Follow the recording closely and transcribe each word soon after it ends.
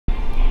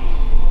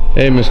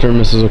Hey Mr. and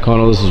Mrs.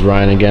 O'Connell, this is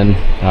Ryan again,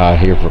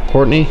 here for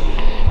Courtney,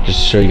 just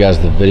to show you guys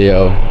the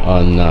video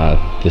on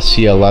the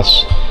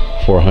CLS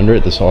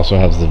 400. This also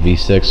has the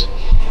V6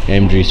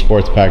 AMG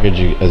Sports package.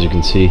 As you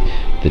can see,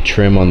 the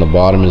trim on the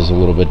bottom is a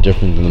little bit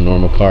different than the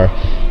normal car.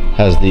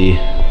 Has the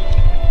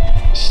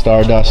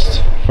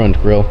Stardust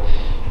front grille,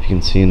 if you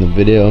can see in the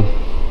video.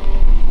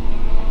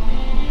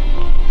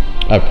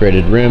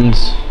 Upgraded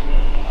rims.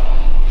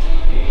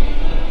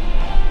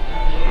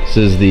 This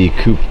is the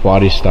coupe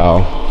body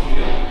style.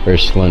 Very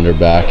slender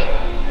back,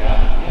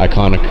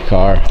 iconic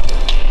car.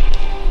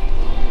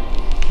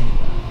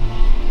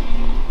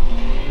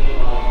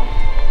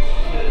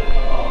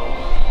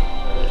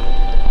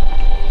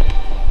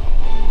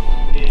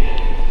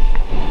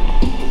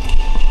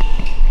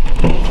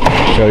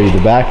 Show you the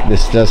back.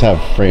 This does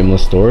have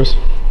frameless doors.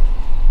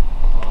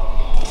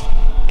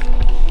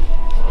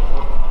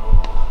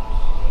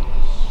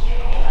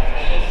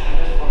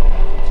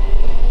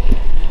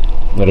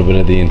 A little bit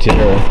of the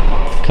interior.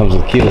 Comes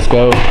with keyless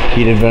go,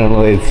 heated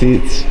ventilated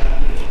seats.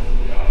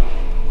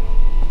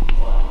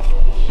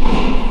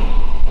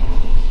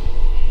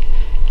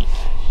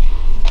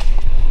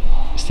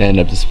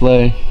 Stand-up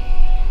display.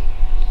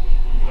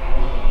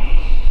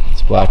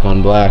 It's black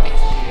on black.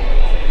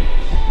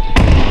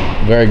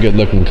 Very good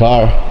looking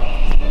car.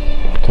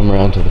 Come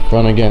around to the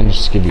front again,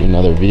 just to give you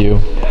another view.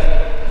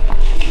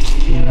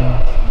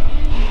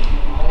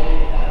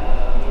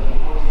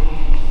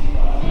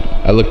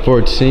 I look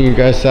forward to seeing you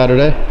guys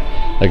Saturday.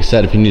 Like I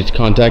said, if you need to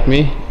contact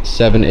me,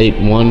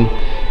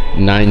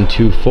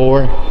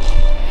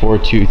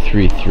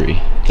 781-924-4233.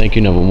 Thank you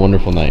and have a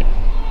wonderful night.